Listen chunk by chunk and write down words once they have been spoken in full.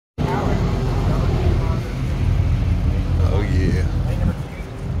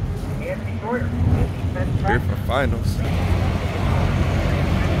finals.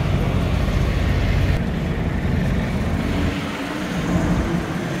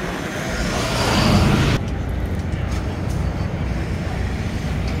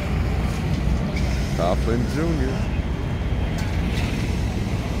 Coughlin Jr.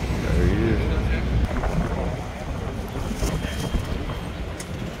 There he is.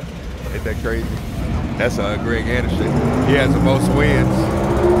 Ain't that crazy? That's Greg Anderson. He has the most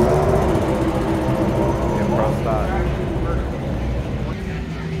wins in pro stock.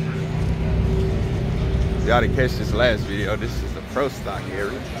 Y'all didn't catch this last video. This is the pro stock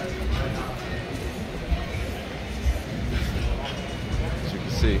area. As you can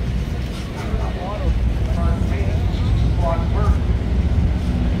see.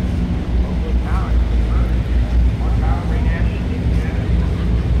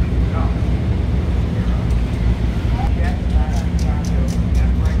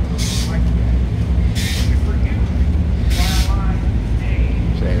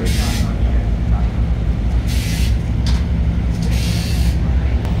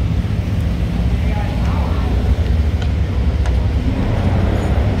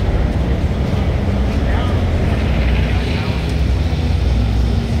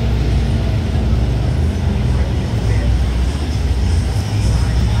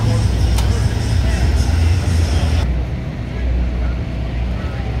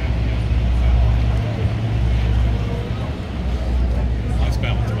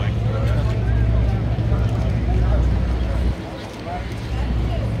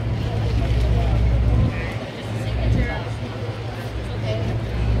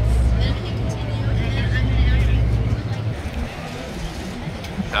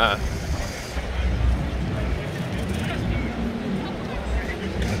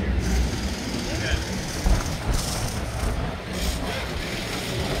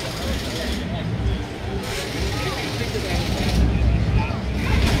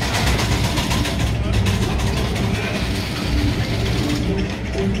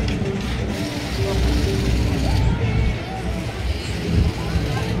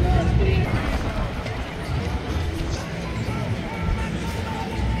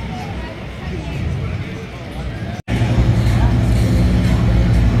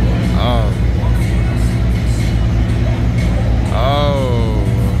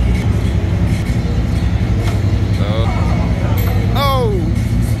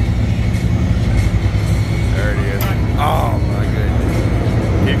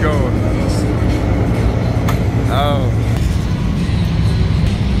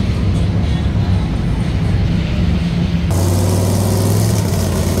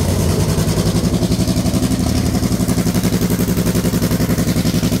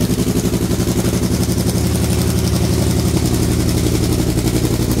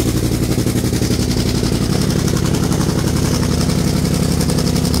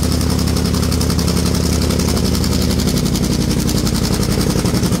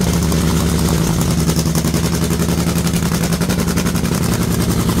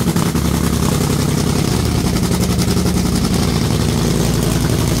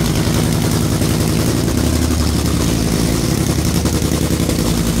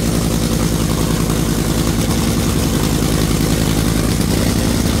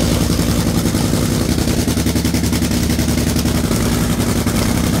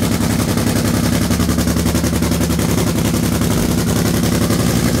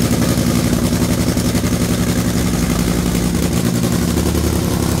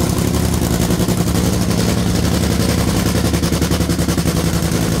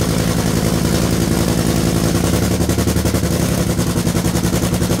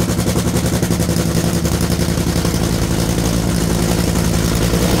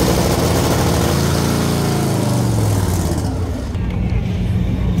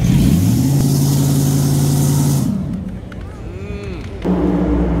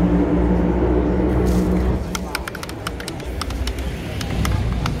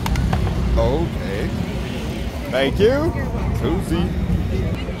 Thank you. Cozy.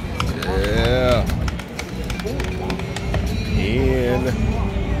 Yeah. In.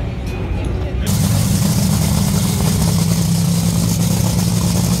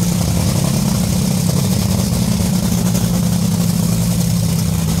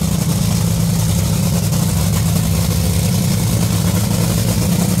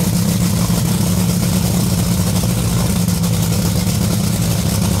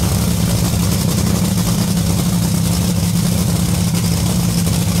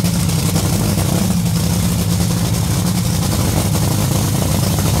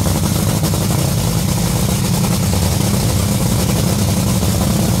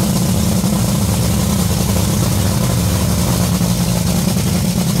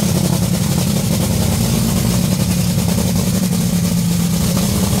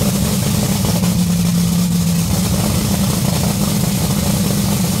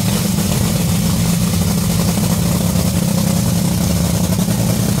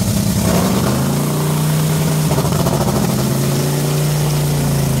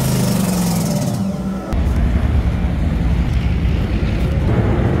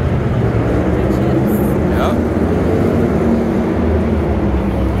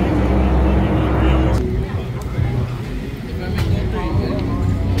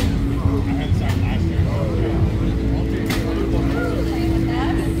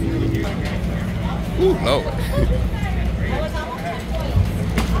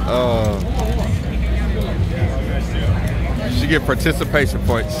 get participation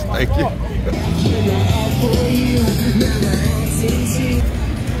points. Thank you.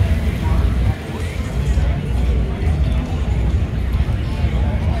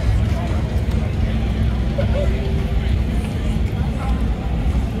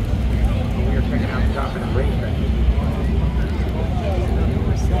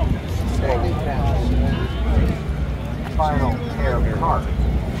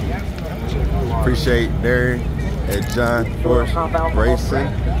 Appreciate Darren at John Force Racing.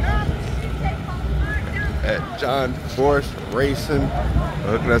 At John Force Racing,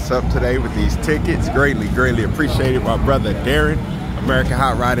 hooking us up today with these tickets. Greatly appreciated. My brother Darren, American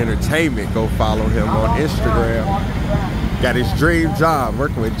Hot Rod Entertainment. Go follow him on Instagram. Got his dream job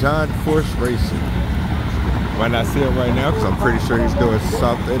working with John Force Racing. Might not see him right now because I'm pretty sure he's doing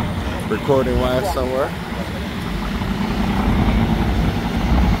something recording wise somewhere.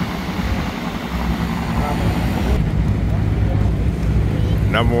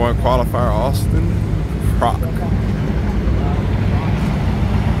 Number 1 qualifier, Austin Prock.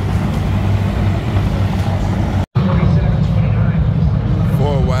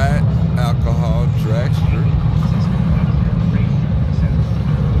 4 wide alcohol dragster.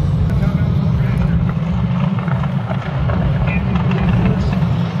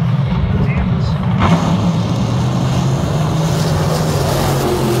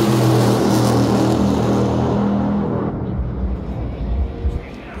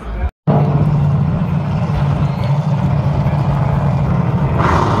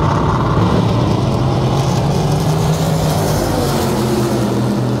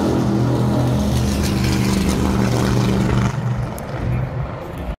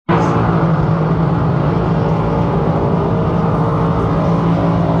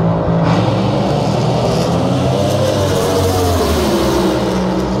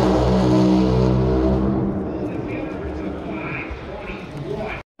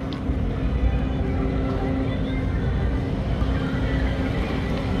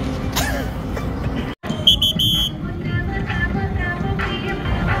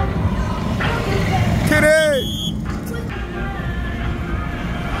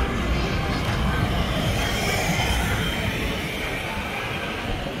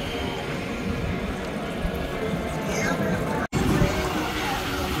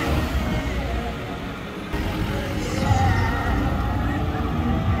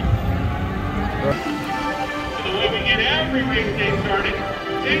 Every race day starting.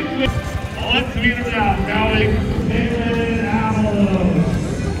 Let's meet them now. Going David Avalos.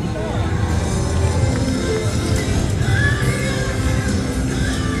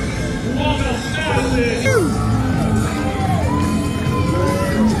 Welcome, Massive.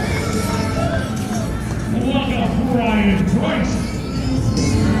 Welcome, Brian Price.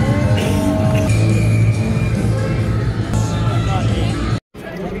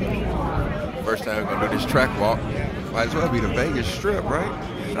 First time we're gonna do this track walk. Might as well be the Vegas Strip, right?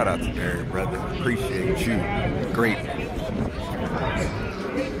 Shout out to Darren, brother. Appreciate you. Great.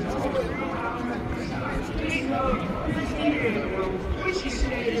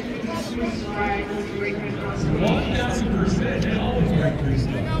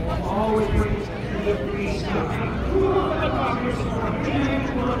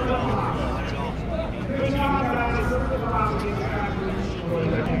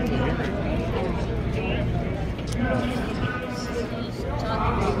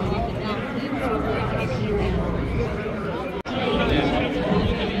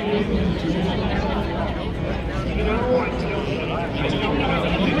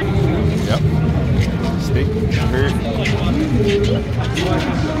 Yep. Stick here.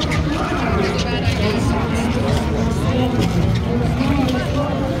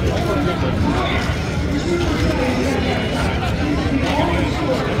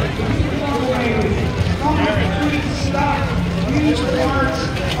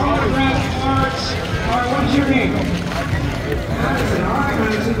 What's your name?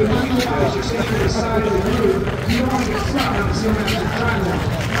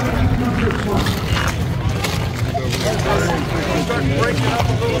 Start breaking up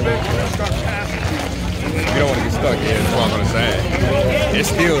a little bit. Start passing. You don't want to get stuck here. That's what I'm gonna say. It's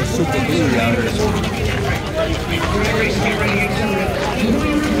still super gluey out here.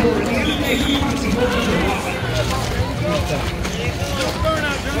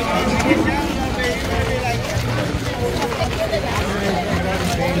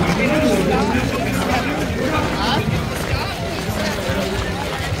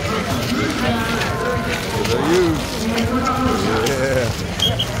 Yeah.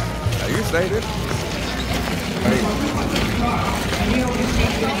 Are you excited? Hey.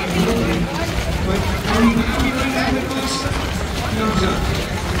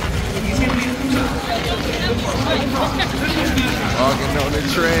 Walking on the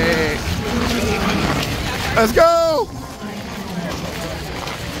track. Let's go!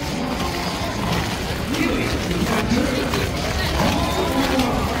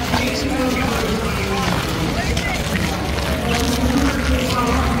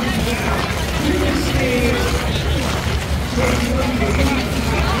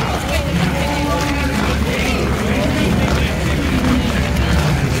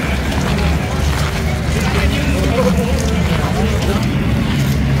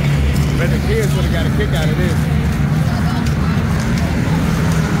 But the kids would have got a kick out of this.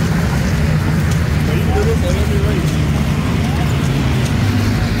 So you can do this at every race.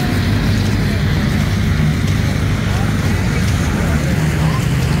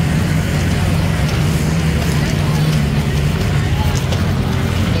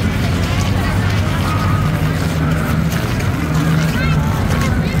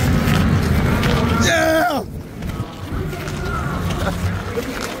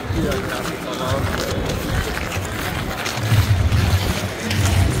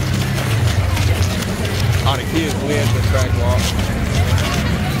 All the kids win the track walk.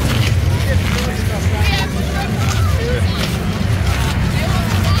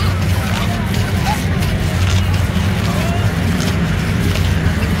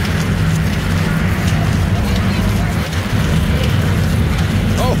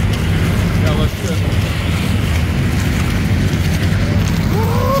 Oh, that looks good.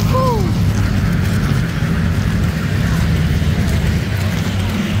 Woo-hoo.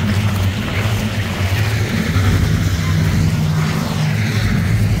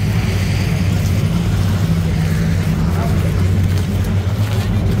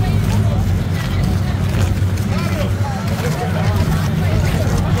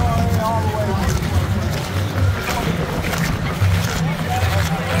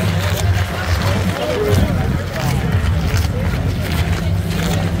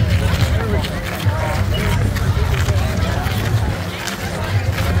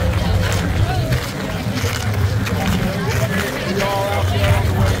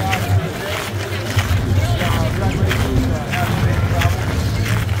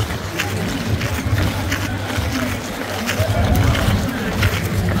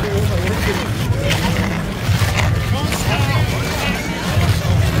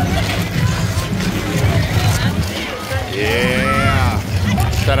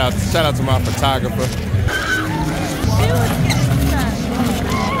 Shout out to my photographer.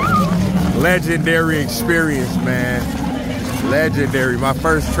 Legendary experience, man. Legendary. My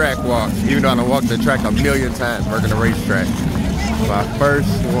first track walk, even though I walked the track a million times working the racetrack. My first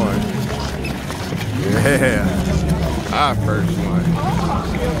one. Yeah. Our first one.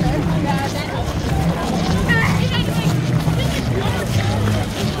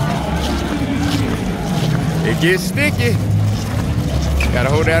 It gets sticky. Gotta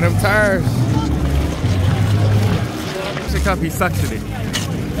hold down them tires. Check up, he suctioning.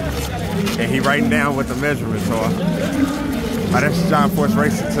 And he writing down what the measurements are. Oh, that's John Force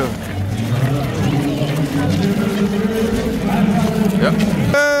Racing too. Yep.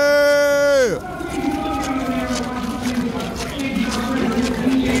 Hey!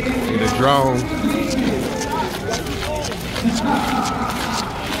 See the drone.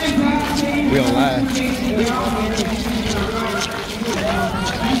 We on live.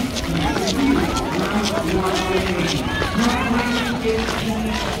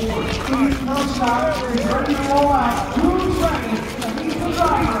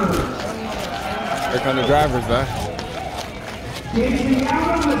 Here come the drivers, though.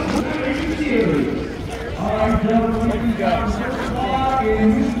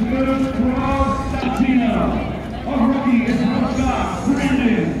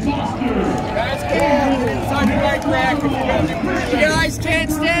 You guys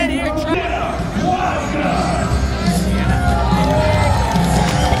can't stand here.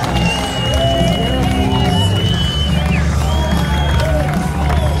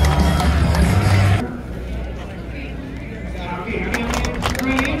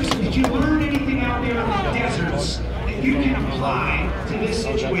 Did you learn anything out there in the deserts that you can apply to this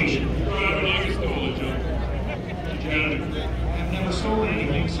situation? I've never stolen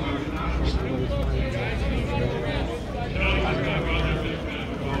anything, so I'm not stolen.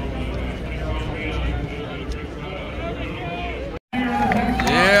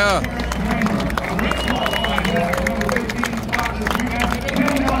 Yeah.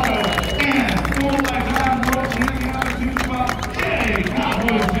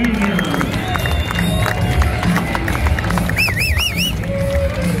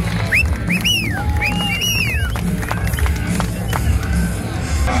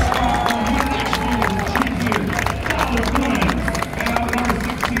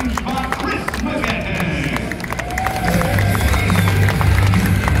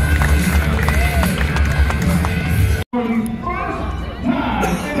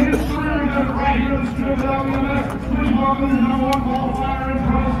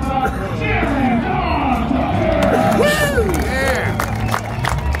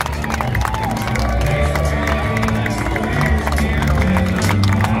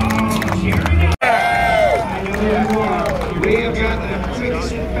 We have got the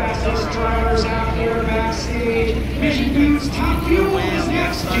quickest and fastest drivers out here backstage. Mission Dude's Top Fuel is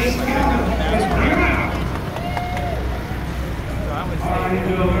next. Jason Gavin, let's bring him out.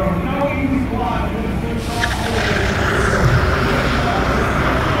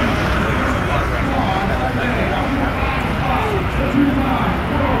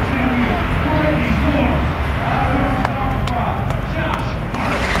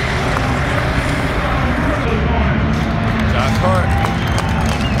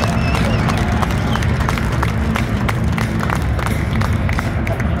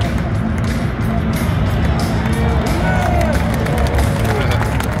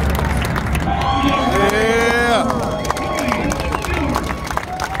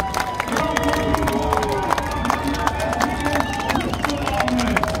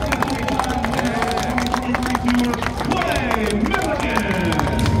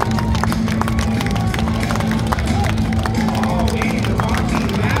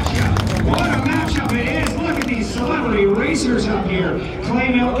 Racers up here. Clay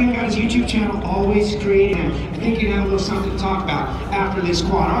Melkin got his YouTube channel, always creating. I think you have a little something to talk about after this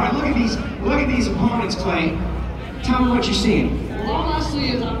quad. All right, look at these opponents, Clay. Tell me what you're seeing. Well, all I see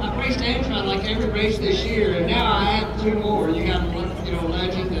is I've raced Antron like every race this year, and now I have two more. You got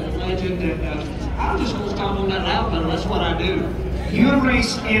Legend, and I'm just gonna stop on that outlet. That's what I do. You have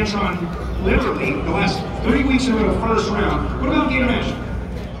raced Antron literally the last 3 weeks of the first round. What about Gator Match?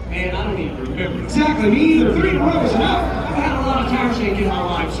 Man, I don't even remember. Exactly, me either. 3 in a row is enough. I've had a lot of tire shake in my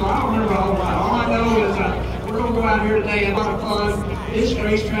life, so I don't remember a whole lot. All I know is we're going to go out here today and have a lot of fun. This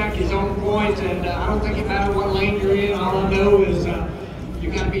racetrack is on point, and I don't think it matters what lane you're in. All I know is you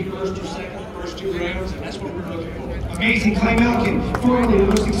got to be first or second, first 2 rounds, and that's what we're looking for. Amazing, Clay Melkin, formerly the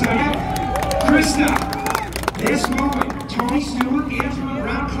most excited. Krista, this moment, Tony Stewart, Andrew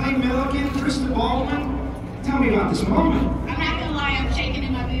Brown, Clay Melkin, Krista Baldwin. Tell me about this moment. I'm not gonna lie, I'm shaking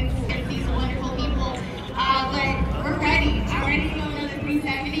in my boots with these wonderful people. But we're ready. I'm ready to go another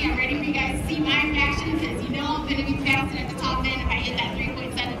 370. I'm ready for you guys to see my reaction because you know I'm gonna be bouncing at the top end if I hit that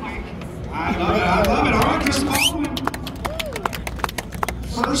 3.7 mark. I love it, I love it. All right, Krista Baldwin.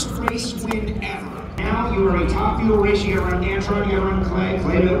 First race win ever. Now you are a top fuel race. You gotta run Antron, you gotta run Clay.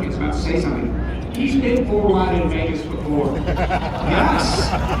 Clay Melkin's about to say something. He's been 4 wide in Vegas before. Yes.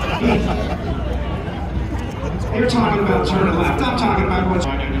 They're talking about turning left. I'm talking about what's.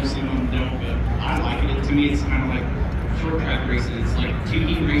 I know some of them don't, but I like it. To me, it's kind of like short track racing. It's like 2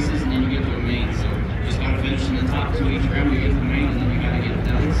 heat races and then you get to a main. So just got to finish in the top 2 each round. You get to the main and then you got to get it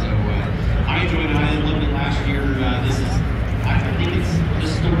done. So I enjoyed it. I loved it last year. This is, I think it's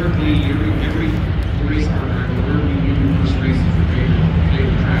historically every race car driver, wherever you win your first race is your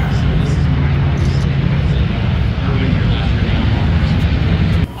favorite track. So this is my house. I went here last year now.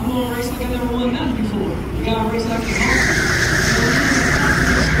 I'm going to race like I never won nothing before. You got to race like the home.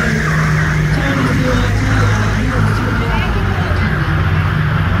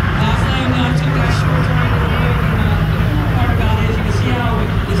 Last time I took that short ride over there, and part about it is you can see how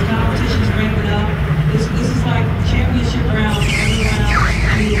this competition's ramping up. This is like championship round every round.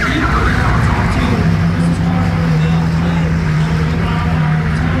 I mean, if you put it on top 2, this is part of the play.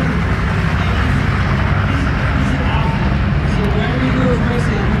 He's an alpha. So wherever he goes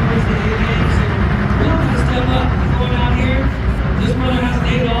racing, he goes to A game. So we don't have to step up. We're going out here. This brother has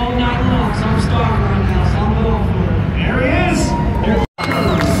dated all night long, so I'm starving right now, so I'm going for it. There he is.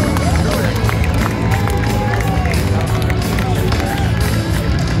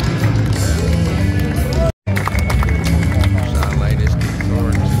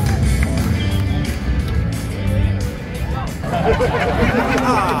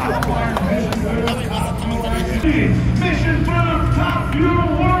 Mission Boost Top Fuel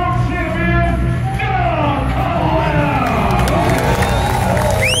World Champion,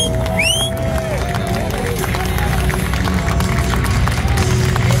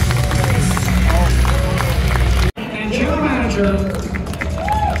 and general manager of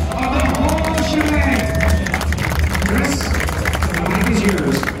the whole shebang, Chris, the mic is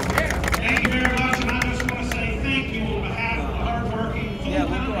yours. Thank you very much, and I just want to say thank you on behalf of the hardworking,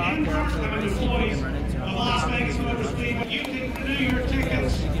 full-time, and part-time employees of Las Vegas Motor Speedway. You can renew your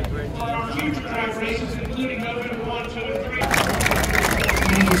tickets for our future track races, including November 1, 2, and 3.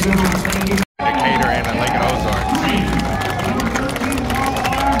 Thank you so much. Thank you. Decatur and Lake Ozark.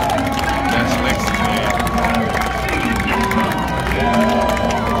 That's next to me.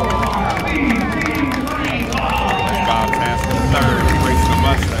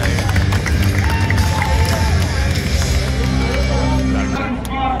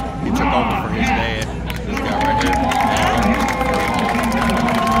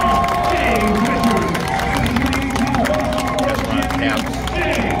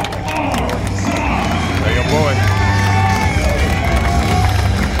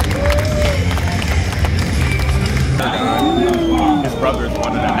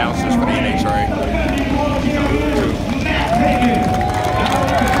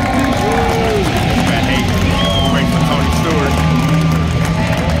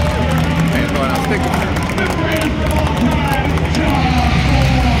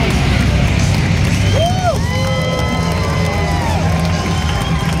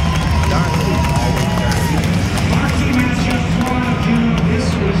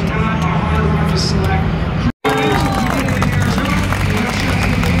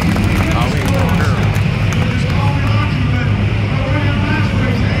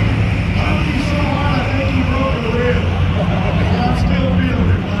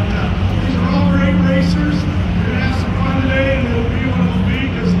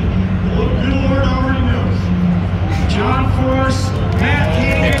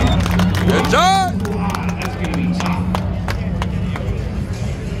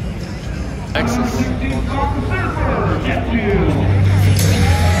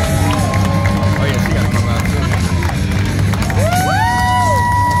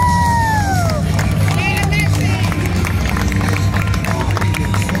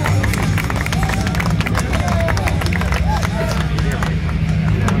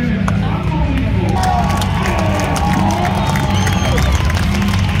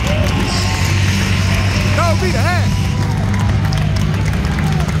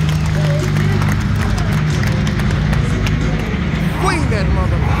 that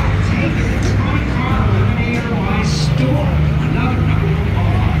motherfucker. Tony Carr eliminated by storm. Another number one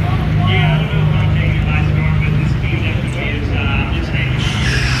car. Yeah, I don't know about taking it by storm, but this speed definitely is just hanging.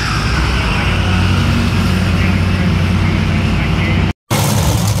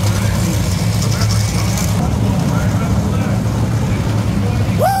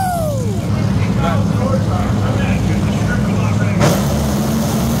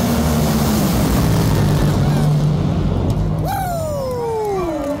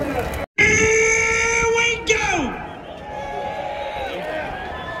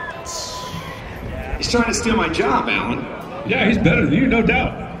 He's trying to steal my job, Alan. Yeah, he's better than you, no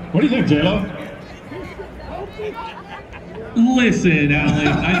doubt. What do you think, J-Lo? Listen, Alan,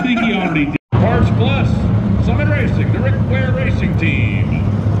 I think he already did. Parts Plus, Summit Racing, the Rick Ware Racing Team.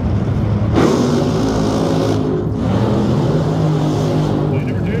 Lane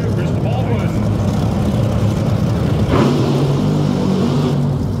number 2, Krista Baldwin.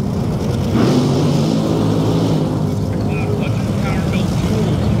 McLeod Clutches Power Built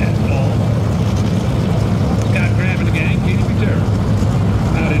Tools, that's all. Scott Graham and the gang, Katie Peter.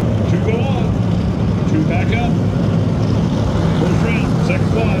 Out in 2 go on, 2 back up. First round, second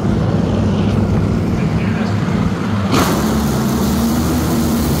quad.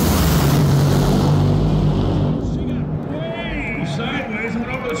 She got way sideways and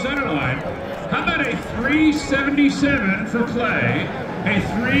went over the center line. How about a 377 for Clay, a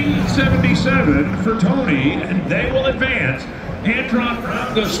 377 for Tony, and they will advance. Antron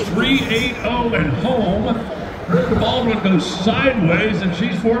Brown goes 380 and home. Krista Baldwin goes sideways, and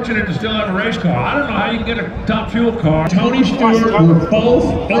she's fortunate to still have a race car. I don't know how you can get a top fuel car. Tony Stewart were both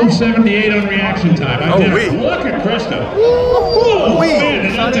 078 on reaction time. Look at Krista. Oh, man,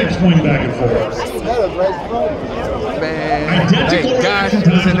 did that thing swing back and forth. Man, Identical reaction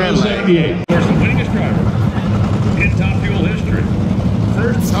time to 078. Of course, the winningest driver in top fuel history.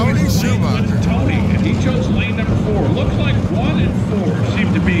 First Tony Schumacher. Tony, and he chose lane number 4. Looks like 1 and 4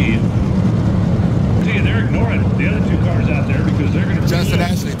 seem to be. See, they're ignoring the other 2 cars out there because they're going to. Justin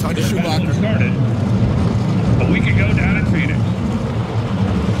Ashley, Tony Schumacher. Started a week ago down in Phoenix.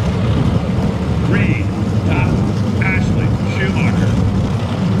 Reed, top, Ashley, Schumacher.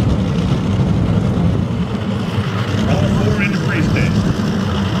 All 4 into freestage.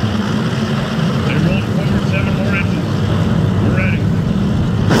 They're rolling forward 7 more inches. We're ready.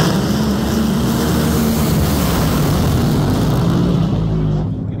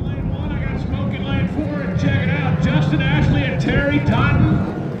 Check it out, Justin Ashley and Terry Totten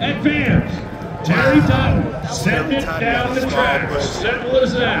advance. Terry Totten setting it down the track. Simple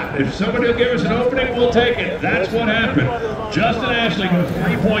as that. If somebody will give us an opening, we'll take it. That's what happened. Justin Ashley goes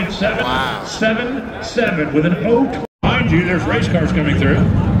 3.777 with an 0. Behind you, there's race cars coming through.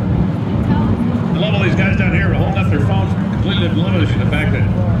 I love all these guys down here holding up their phones, completely oblivious to the fact that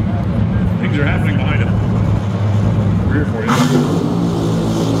things are happening behind them. Rear for you.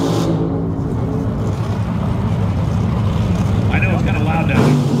 I know it's kind of loud down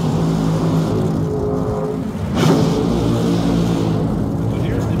there. But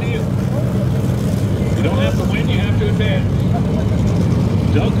here's the deal. You don't have to win, you have to advance.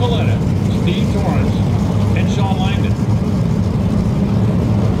 Doug Coletta, Steve Torrance, and Sean Langdon.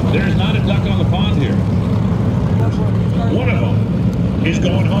 There's not a duck on the pond here. One of them is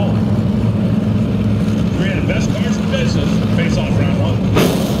going home. 3 of the best cars in the business face off round 1.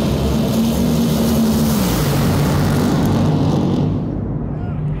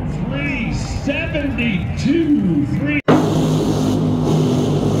 72, 3.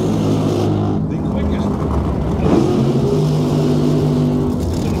 The quickest.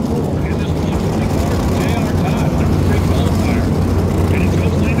 In this one, J.R. Todd, number 3 qualifier. And it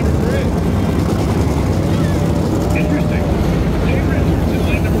goes lane number 3. Interesting. Dave Richards in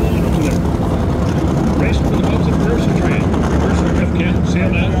lane number 1 over there. Racing for the folks at Mercer Train. Mercer Drift Camp,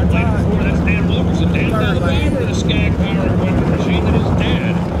 sailed out from lane number 4. That's Dan Wilkerson. Dan down the driver of the Skag Power Equipment machine that his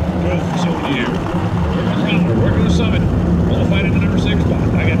dad drove for so many years. We're working the summit. Qualified into number 6 spot.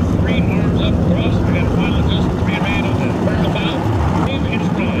 I got 3 arms up across. We got final adjustments being made on that vertical bow. It's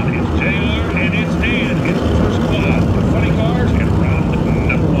Ron, it's JR, and it's Dan. It's the first quad. The funny cars and round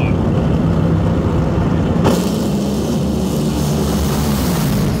number 1.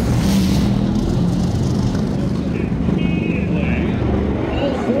 Immediately,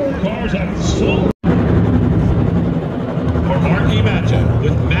 all 4 cars have sold. Our marquee matchup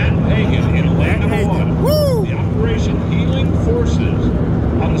with Matt Hagan in lane number 1. Woo! The Operation Healing Forces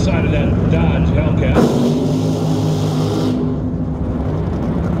on the side of that Dodge Hellcat.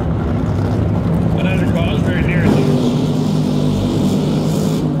 Another cause very near to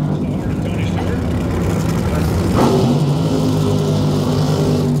Tony Stewart.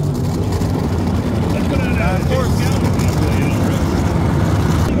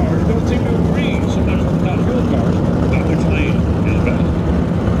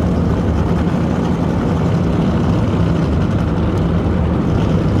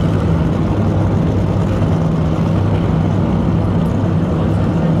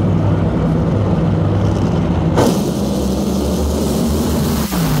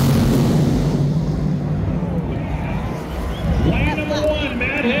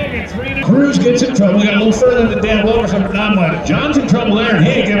 gets in trouble. He got a little further than Dan Willis up at non-line. John's in trouble there, and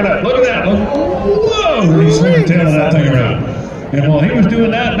he ain't giving up. Look at that. Whoa! He's swinging the tail of that thing around. And while he was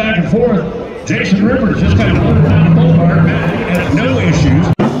doing that back and forth, Jason Rivers just kind of holding down the boulevard. Man, he has no issues.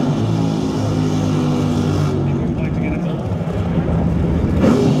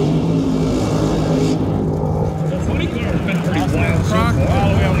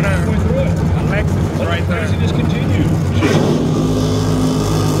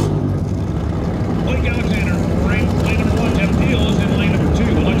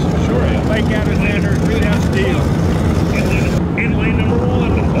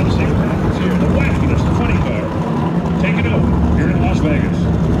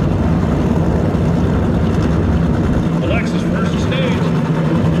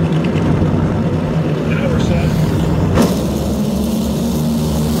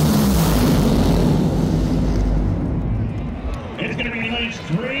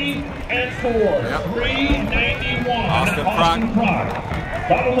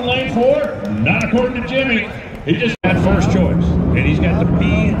 Bottom of lane 4, not according to Jimmy. He just had first choice, and he's got the B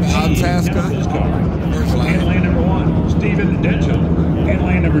and C in his car. In lane number 1, Steven Denchel. In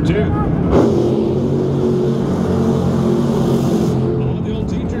lane number 2. All of the old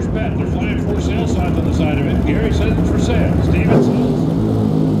teachers bet. They're flying for sale signs on the side of it. Gary says it's for sale. Steven says,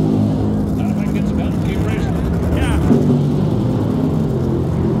 not if I can get some help to keep racing. Yeah.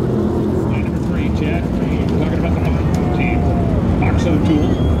 Lane number 3, Chad. Talking about the team. Oxo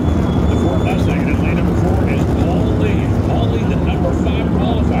Tools, the Ford Mustang, and lane number 4 is Paul Lee. Paul Lee, the number 5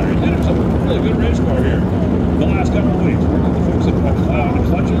 qualifier. He's had himself a really good race car here the last couple of weeks. Working with the folks at McLeod and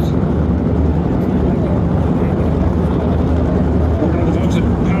Clutches. Working with the folks at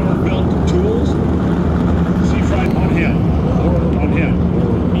Power Built Tools. See Friday on him, or on him, or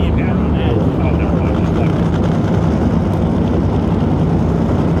me and him on him. Oh, never mind, just like that.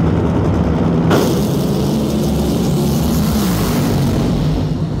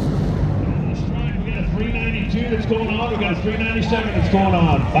 That's going on. We got a 397 that's going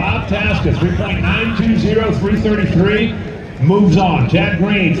on. Bob Tasca, 3.920, 333, moves on. Chad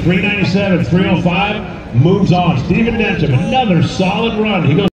Green, 397, 305, moves on. Steven Denchel, another solid run.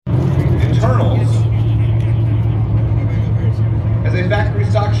 He goes. Internals as a factory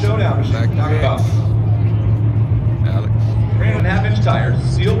stock showdown machine. Talk about Alex. 3.5-inch tires,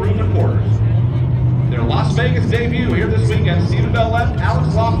 steel roof and quarters. Their Las Vegas debut here this weekend. Stephen Bell left,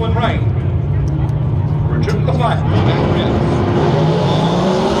 Alex Laughlin right. Trip to the final.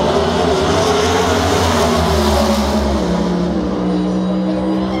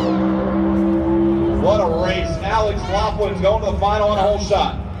 What a race. Alex Laughlin's going to the final on a whole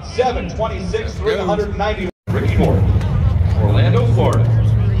shot. 7:26, 390. Ricky Horton, Orlando, Florida.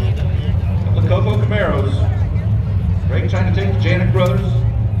 The Coco Camaros. Greg trying to take the Janik brothers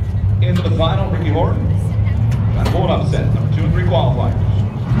into the final. Ricky Horton got to pull an upset. Number 2 and 3 qualifiers.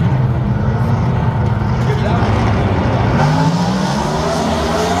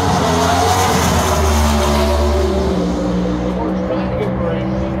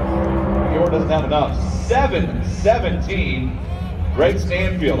 Doesn't have enough. 7:17. Greg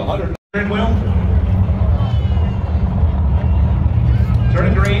Stanfield, 100 steering wheel.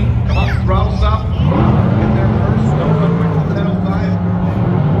 Turning green. Come on, throttle stop. Get there first. Don't run quick to 10:05.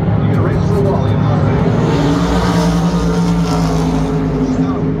 You get a race for a while, you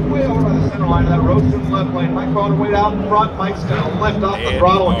know. Way over by the center line of that road to the left lane. Mike Cronin way out in front. Mike's going to lift off the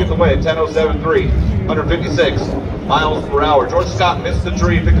throttle and gets away at 10:07.3. 156 miles per hour. George Scott missed the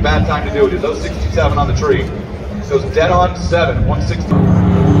tree, picked a bad time to do it. He's 067 on the tree. Goes dead on 7, 160.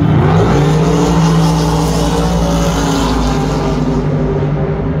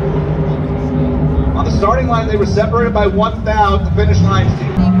 On the starting line, they were separated by 1 thou at the finish line.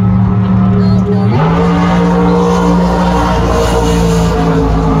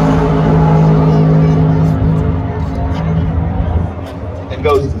 And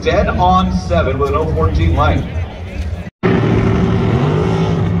goes dead on 7 with an 014 lane.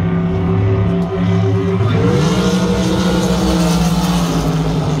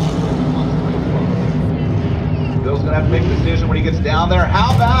 Have to make a decision when he gets down there.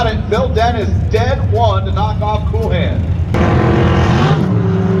 How about it? Phil Dent is dead 1 to knock off Cool Hand.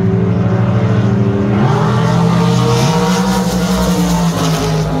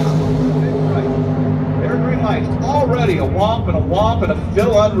 Air green lights. Already a womp and a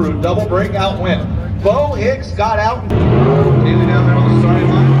Phil Unruh double breakout win. Bo Hicks got out. Nearly down there on the starting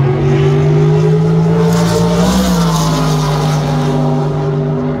line.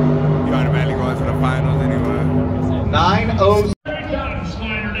 You automatically going to the finals anyway. 9-0.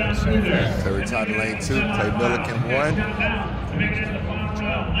 So we tried to lane 2, play Milliken 1.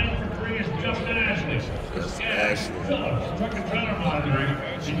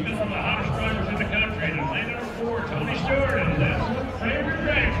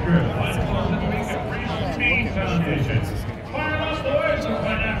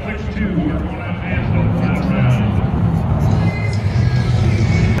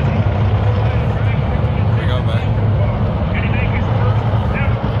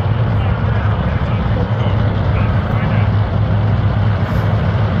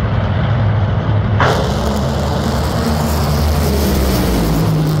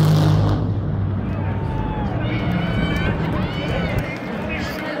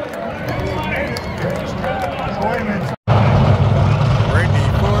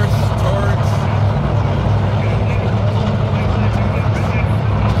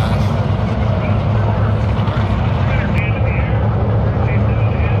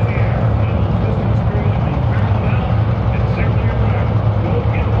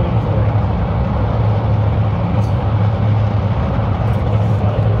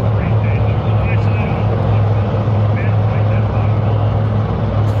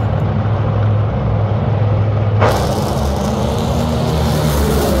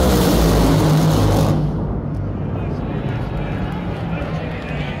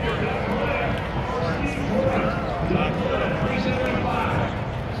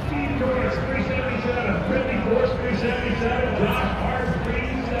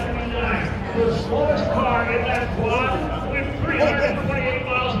 The slowest car in that quad went 328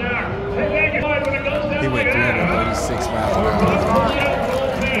 miles an hour. And then you find when it goes down, he went 336 miles an hour.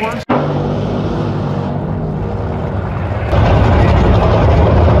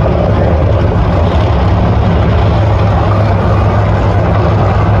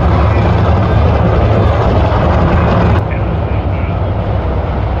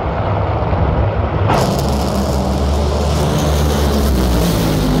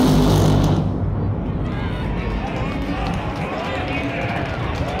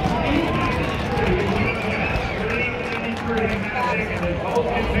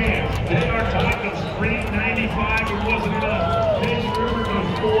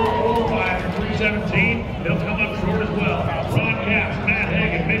 They'll come up short as well. Ron Capps, Matt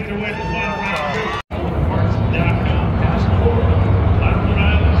Hagan make their way to the final round two. Bottom Rhode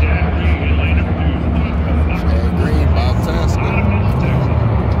Island, Jack Green in lane number 2. Green, Bob Tasker.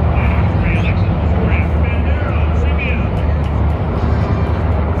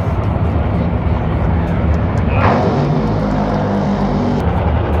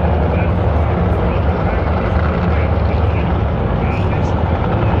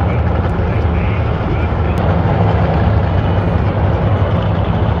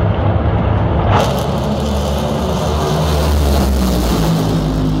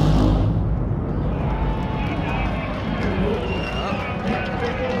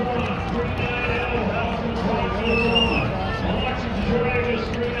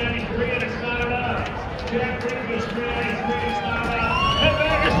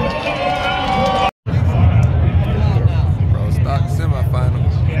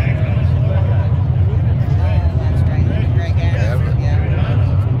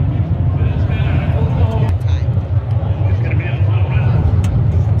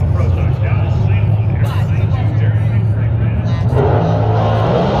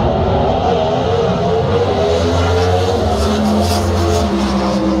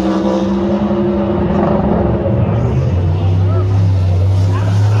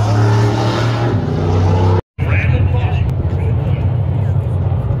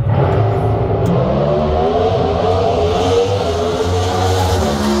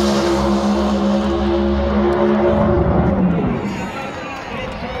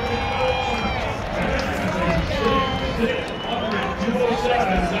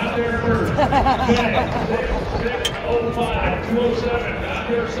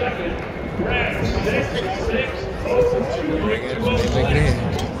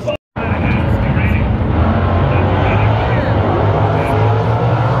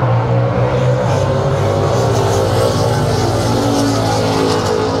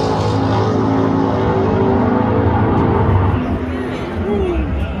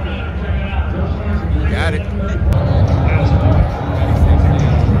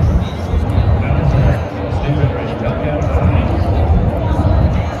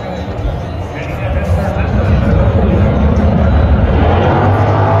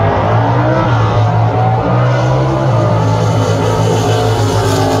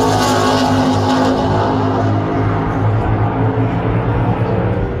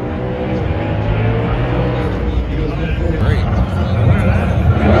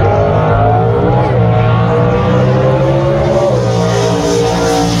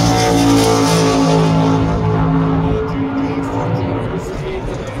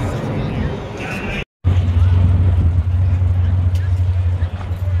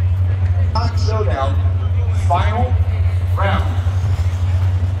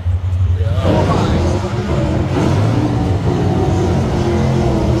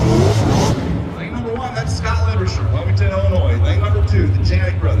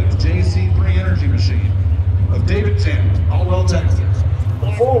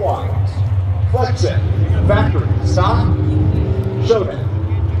 4 wides. Flex it. Factory. Stop. Showdown.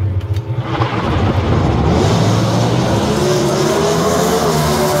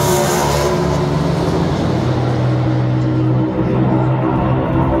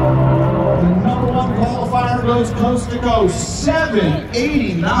 The number 1 qualifier goes coast to coast.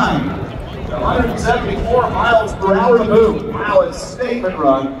 789. 174 miles per hour to move. Wow, it's a statement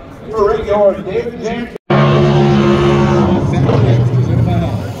run for regular David James.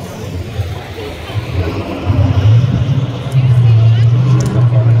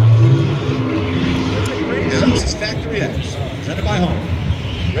 This is Factory X, presented by Home.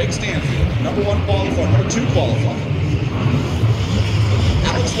 Greg Stanfield, number 1 qualifier, number 2 qualifier.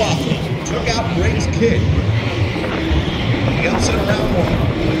 Alex Waffle took out Greg's kid. He upset round 1.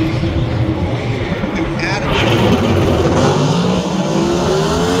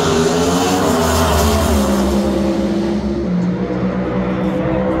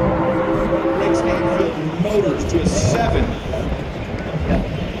 Greg Stanfield motors to a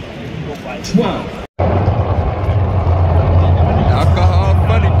 7-12. Alcohol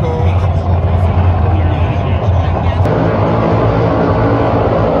funny cars.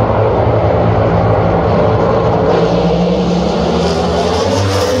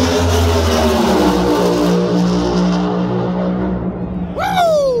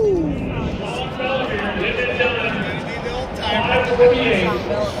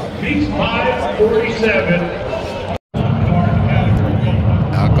 Beats 5:47.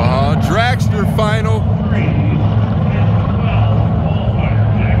 Alcohol dragster final.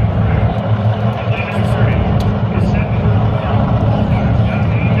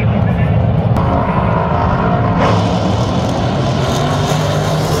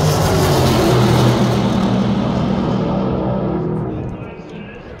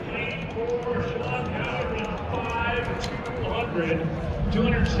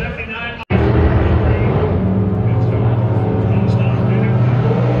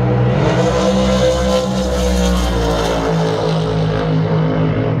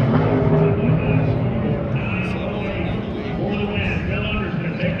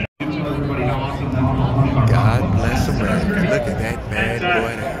 God bless America. Look at that bad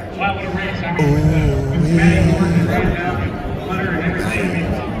boy there.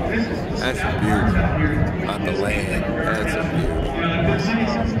 That's a beauty. About the land. That's a beauty.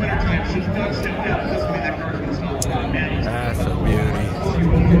 That's a beauty.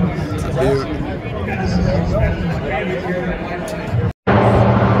 It's a beauty.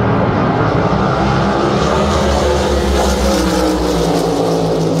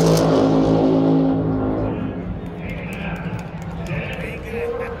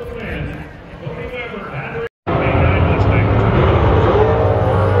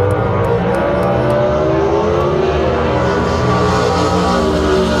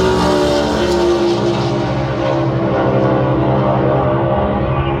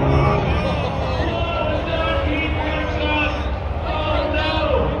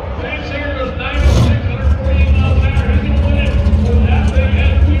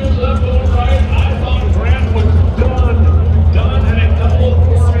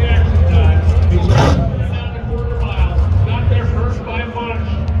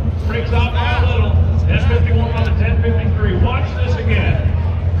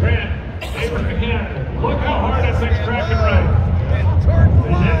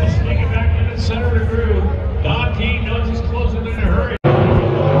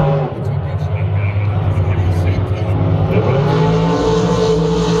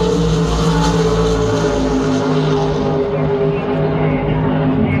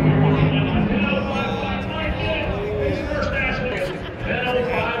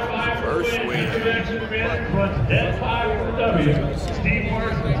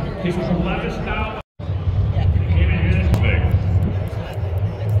 He was 11th out. Came in here this big.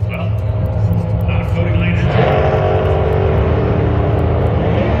 Well, not a Cody Lane entry.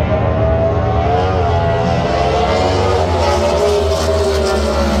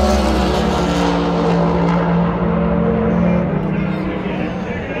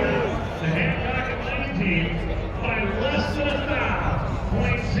 The Hancock and Lane team by less than a foul.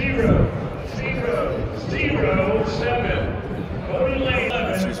 0.0007. Cody Lane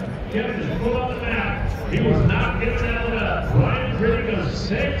 11. Kept his foot on the mat. He was not getting out of that. Ryan Gritty goes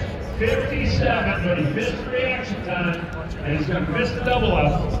 6:57, but he missed the reaction time, and he's going to miss the double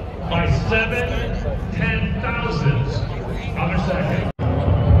up by 7/10,000ths of a second.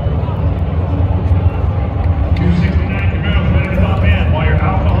 269 Camaro ready to hop in while your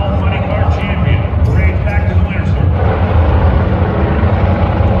alcohol money car champion parades back to the winner's circle.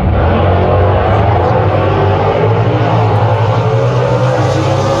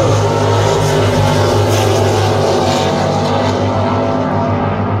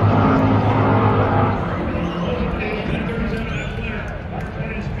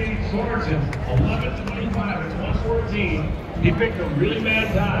 bad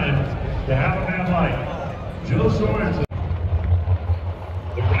time to have a man like Joe Sorensen.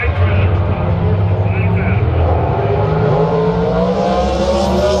 The right trailer stops for the final battle.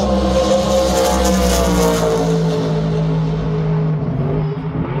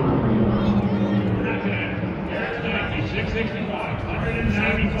 Eric 665,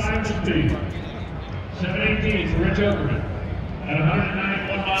 195 to speed. 718 for Rich Overman at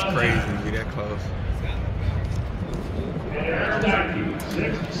 191 miles an hour. Crazy to be that close. And Eric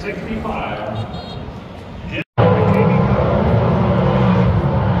 665.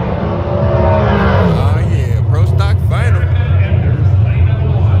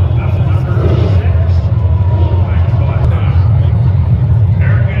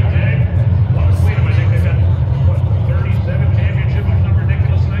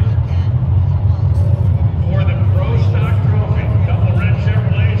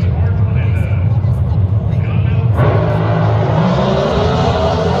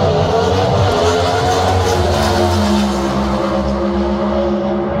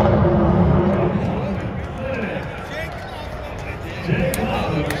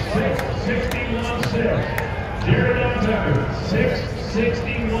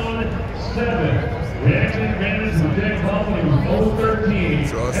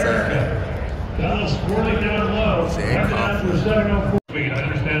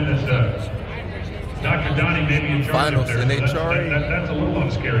 Dr. Donnie may be in charge Finals there. in Nhra. That's a little on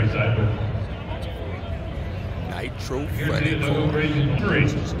the scary side, but Nitro Funny.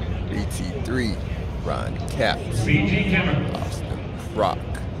 BT3, Ron Caps, BG Chemical. Austin Rock.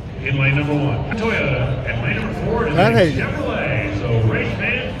 In lane number 1, Toyota. And lane number 4 is Chevrolet. So race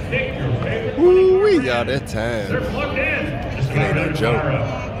man, pick your favorite. Woo, we got that time. They're plugged in. Just It ain't no joke.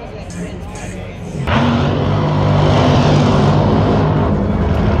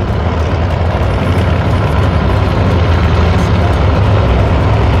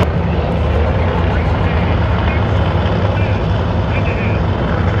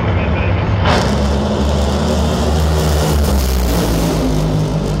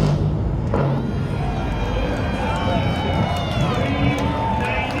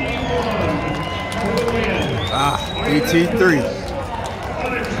 BT3.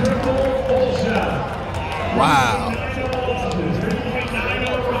 Wow.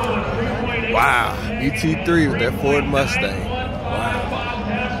 Wow. BT3 with that Ford Mustang.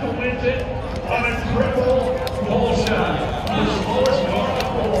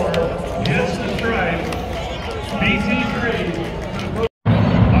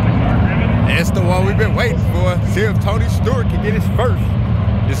 That's the one we've been waiting for. See if Tony Stewart can get his first.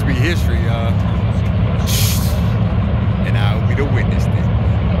 This will be history, y'all. And I will be the witness then.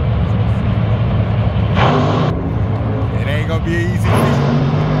 It ain't gonna be an easy feat.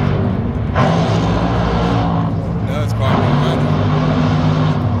 No, it's quite money.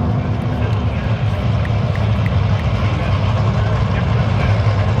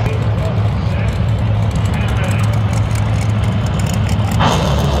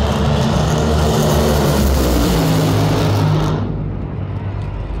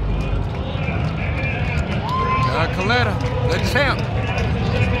 The champ.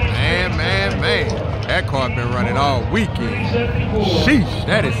 Man. That car been running all weekend. Sheesh,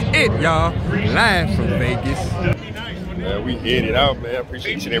 that is it, y'all. Live from Vegas. We hit it out, man. I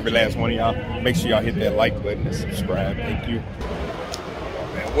appreciate each and every last one of y'all. Make sure y'all hit that like button and subscribe. Thank you.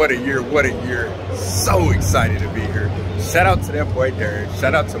 Man, what a year, what a year. So excited to be here. Shout out to that boy Darren.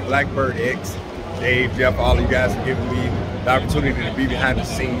 Shout out to Blackbird X, Dave, Jeff, all you guys for giving me the opportunity to be behind the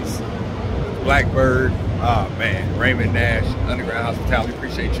scenes. Blackbird, oh man, Raymond Nash, Underground Hospitality,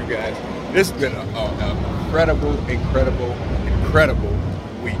 appreciate you guys. This has been an incredible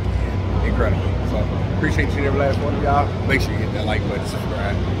weekend. Incredible. So appreciate you every last one of y'all. Make sure you hit that like button,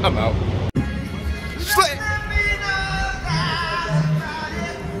 subscribe. I'm out. Slay!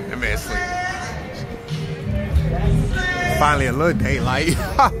 That man sleeping. Finally a little daylight.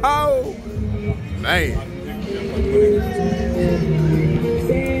 Oh, man.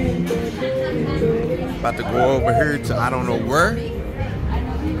 About to go over here to I don't know where.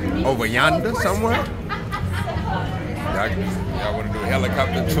 Over yonder somewhere. Y'all want to do a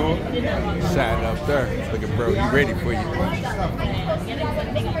helicopter tour? Sign up there. Look at bro, he ready for you.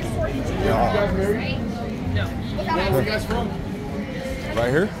 Where you guys from? Right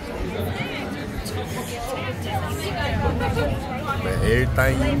here. Man,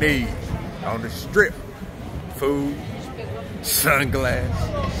 everything you need on the strip. Food,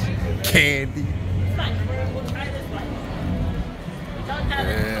 sunglasses, candy.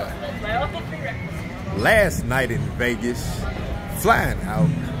 Yeah. Last night in Vegas, flying out.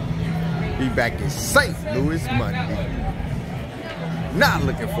 Be back in St. Louis Monday. Not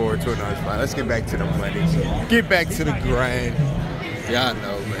looking forward to another spot. Let's get back to the money. Get back to the grind. Y'all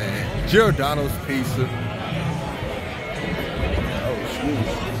know, man. Giordano's Pizza. Oh, excuse me.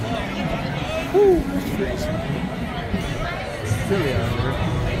 Woo. Chilly out here.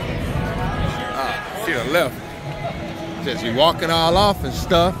 She done left. Said she walking all off and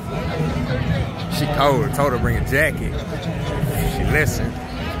stuff. She told her to bring a jacket. She listened.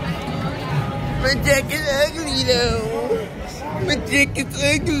 My jacket's ugly though. My jacket's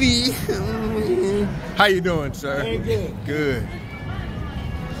ugly. How you doing, sir? Very good. Good.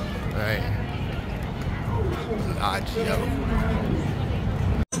 Man. Yo.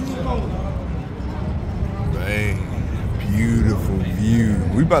 Man. Beautiful view.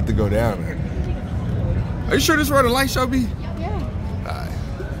 We about to go down there. Are you sure this is where the light show be? Yeah. Alright.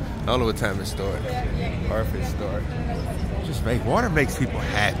 I don't know what time it started. Perfect start. Just make water makes people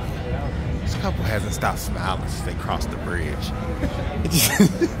happy. This couple hasn't stopped smiling since they crossed the bridge. It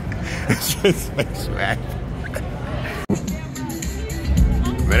just makes you happy.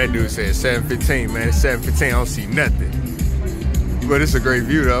 Man, that dude said 7:15, man. It's 7:15, I don't see nothing. But it's a great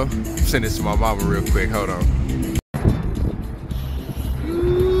view though. Send this to my mama real quick, hold on.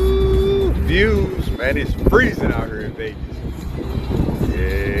 Views, man, it's freezing out here in Vegas.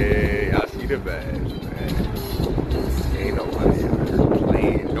 Yeah, I see the bags, man. Ain't nobody out here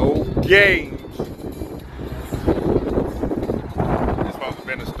playing no games. This supposed to have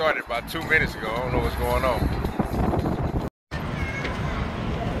been started about 2 minutes ago. I don't know what's going on.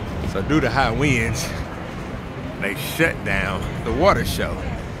 So due to high winds, they shut down the water show.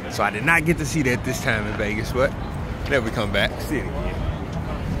 So I did not get to see that this time in Vegas, but then we come back, see it again.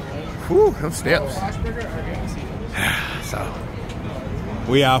 Whew, them steps. So,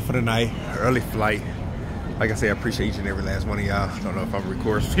 we out for the night, early flight. Like I say, I appreciate each and every last one of y'all. Don't know if I'm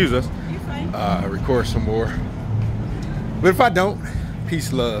recording, excuse us. Record some more. But if I don't,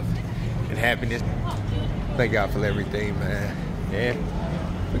 peace, love, and happiness. Thank y'all for everything, man. Yeah.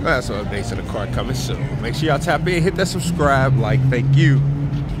 We're gonna have some updates in the car coming soon. Make sure y'all tap in, hit that subscribe, like, thank you.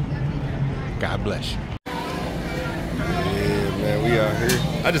 God bless you. We out here.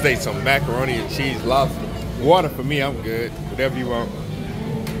 I just ate some macaroni and cheese lobster. Water for me, I'm good. Whatever you want.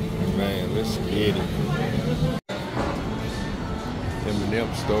 Man, let's get it.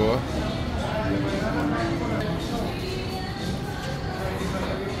 M&M store.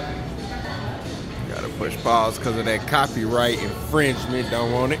 Gotta push pause because of that copyright infringement.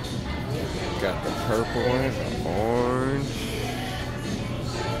 Don't want it. Got the purple one, the orange.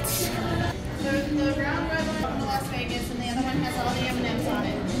 The brown red one from Las Vegas, and the other one has all the M&Ms on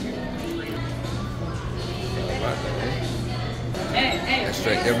it. That's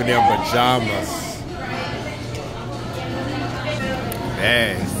straight M&M pajamas.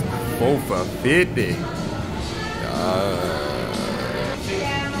 That's 4 for $50.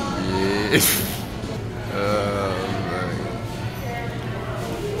 Yeah.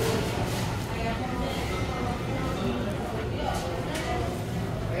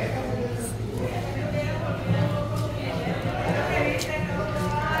 Man.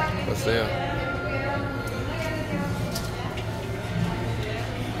 What's there?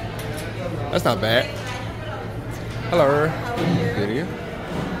 That's not bad. Hello. Video.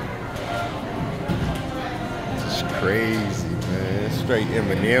 This is crazy, man. Straight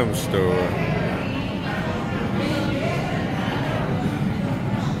M&M store.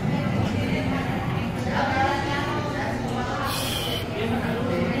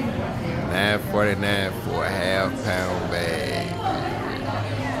 $9.49 for a half-pound bag.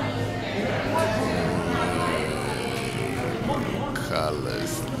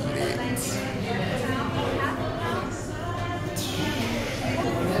 Colors lit.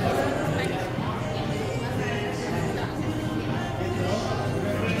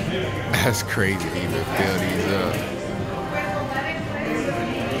 That's crazy to even fill these up.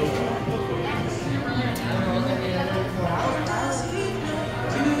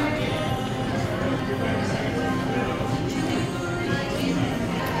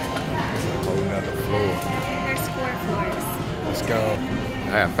 Let's go. I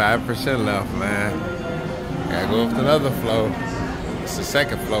got 5% left, man. Gotta go up to another floor. It's the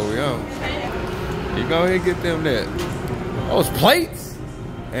second floor we on. You go ahead and get them there. Those plates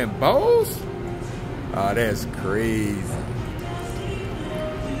and bowls? Oh, that's crazy.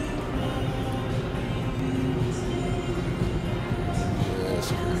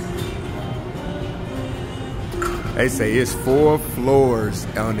 That's crazy. They say it's 4 floors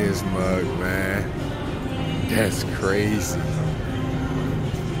on this mug, man. That's crazy.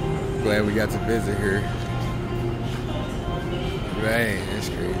 Glad we got to visit here. Man, that's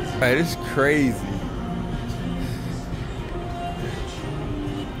crazy. Man, it's crazy.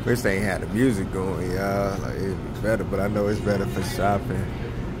 Wish they ain't had the music going, y'all. Like, it'd be better, but I know it's better for shopping.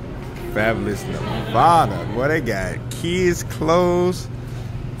 Fabulous Nevada. Boy, they got kids' clothes.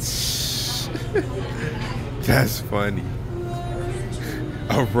 That's funny.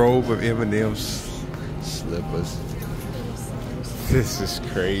 A robe of M&M's slippers. This is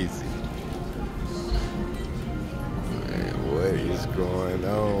crazy. Man, what is going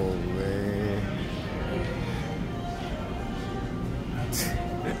on, man?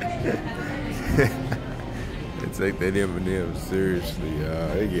 They take that M&M seriously, y'all.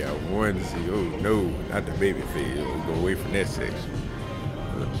 They got onesie. Oh no, not the baby face. Oh, go away from that section.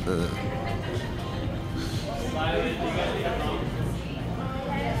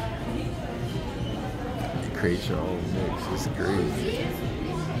 Create your own mix. It's crazy.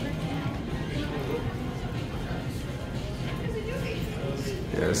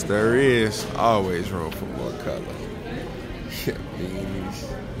 Yes, there is always room for more color. Beanies.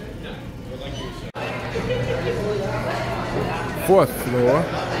 4th floor.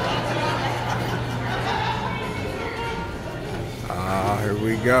 Ah, here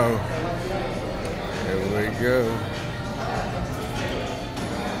we go. Here we go.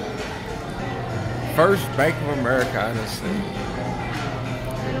 First Bank of America I done seen.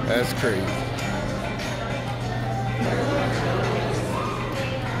 That's crazy.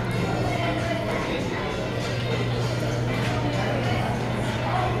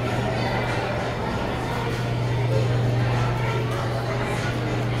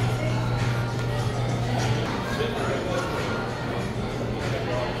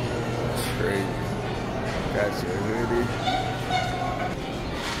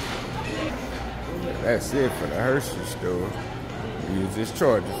 That's it for the Hershey store. Use this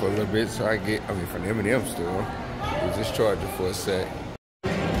charger for a little bit so I get, from the M&M store. Use this charger for a sec.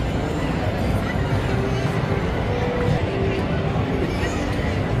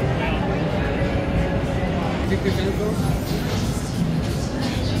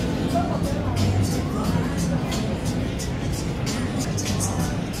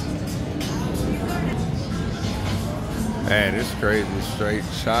 Man, it's crazy. Straight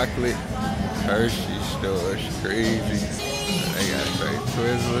chocolate. Hershey store is crazy. They got straight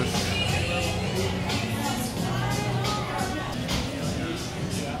Twizzlers.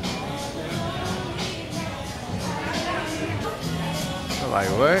 I'm like,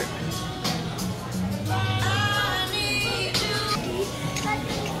 what?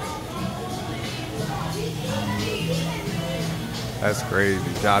 That's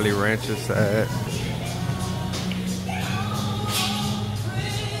crazy. Jolly Rancher side.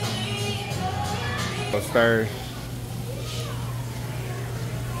 First,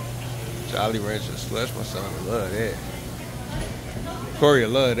 Jolly Rancher slush. My son would love that. Corey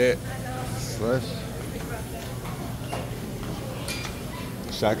would love that. Slush.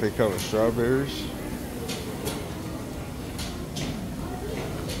 Chocolate covered strawberries.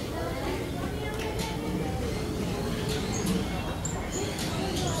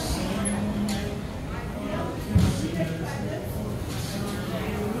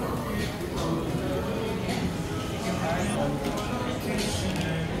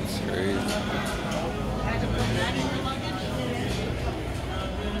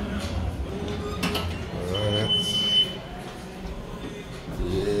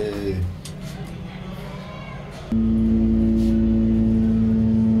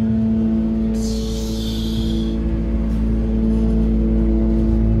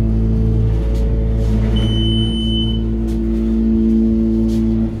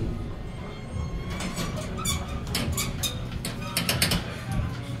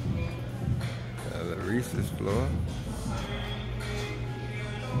 Floor.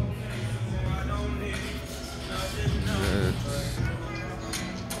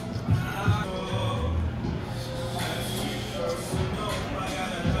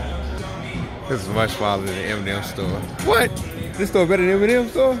 This is much smaller than the M&M store. What? This store better than the M&M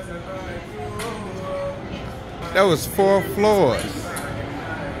store? That was 4 floors.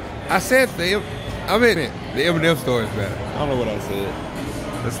 I said the M&M store is better. I don't know what I said.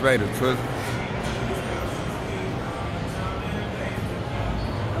 Let's make the Twizzlers.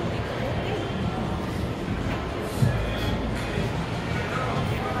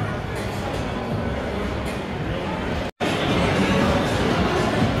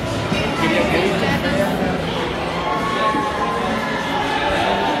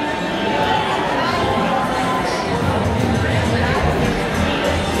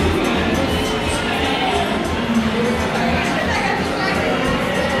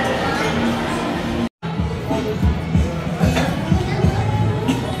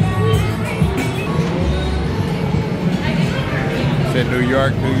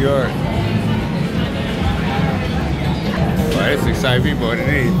 York, New York. Well, this excites me more than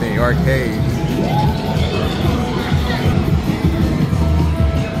anything, arcades.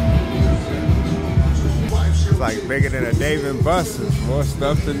 It's like bigger than a Dave and Buster's. More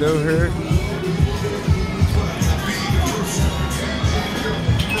stuff to do here.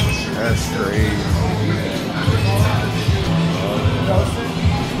 That's crazy.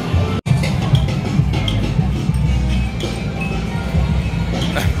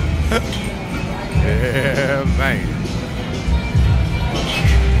 Yeah, man.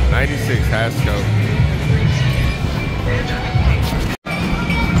 96 Hasco.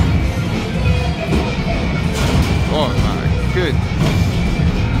 Oh my goodness.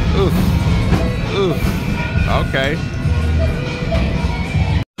 Oof. Oof. Okay.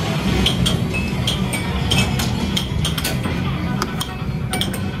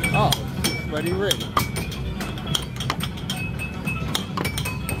 Oh, but he ready.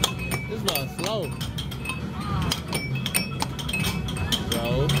 This one's slow.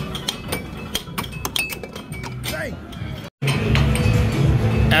 Slow. Dang.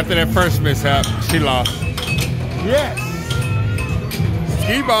 After that first mishap, she lost. Yes!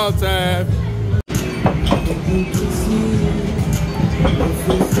 Ski ball time.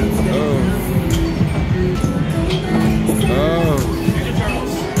 Oh. Oh.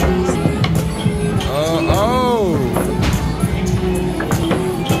 Oh, oh.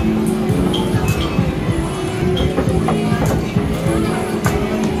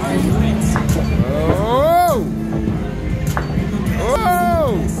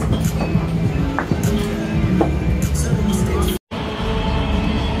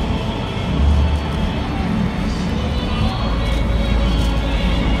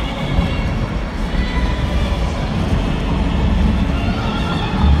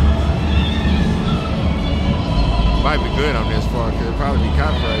 Might be good on this far because it'll probably be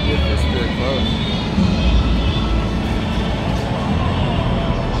copyrighted if it's still close.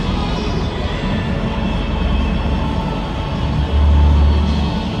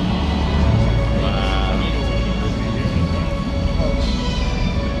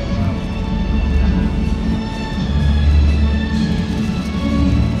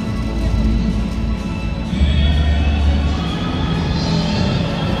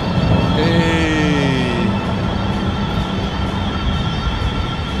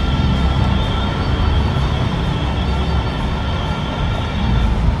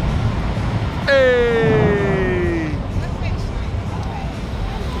 Hey!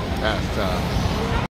 That's tough.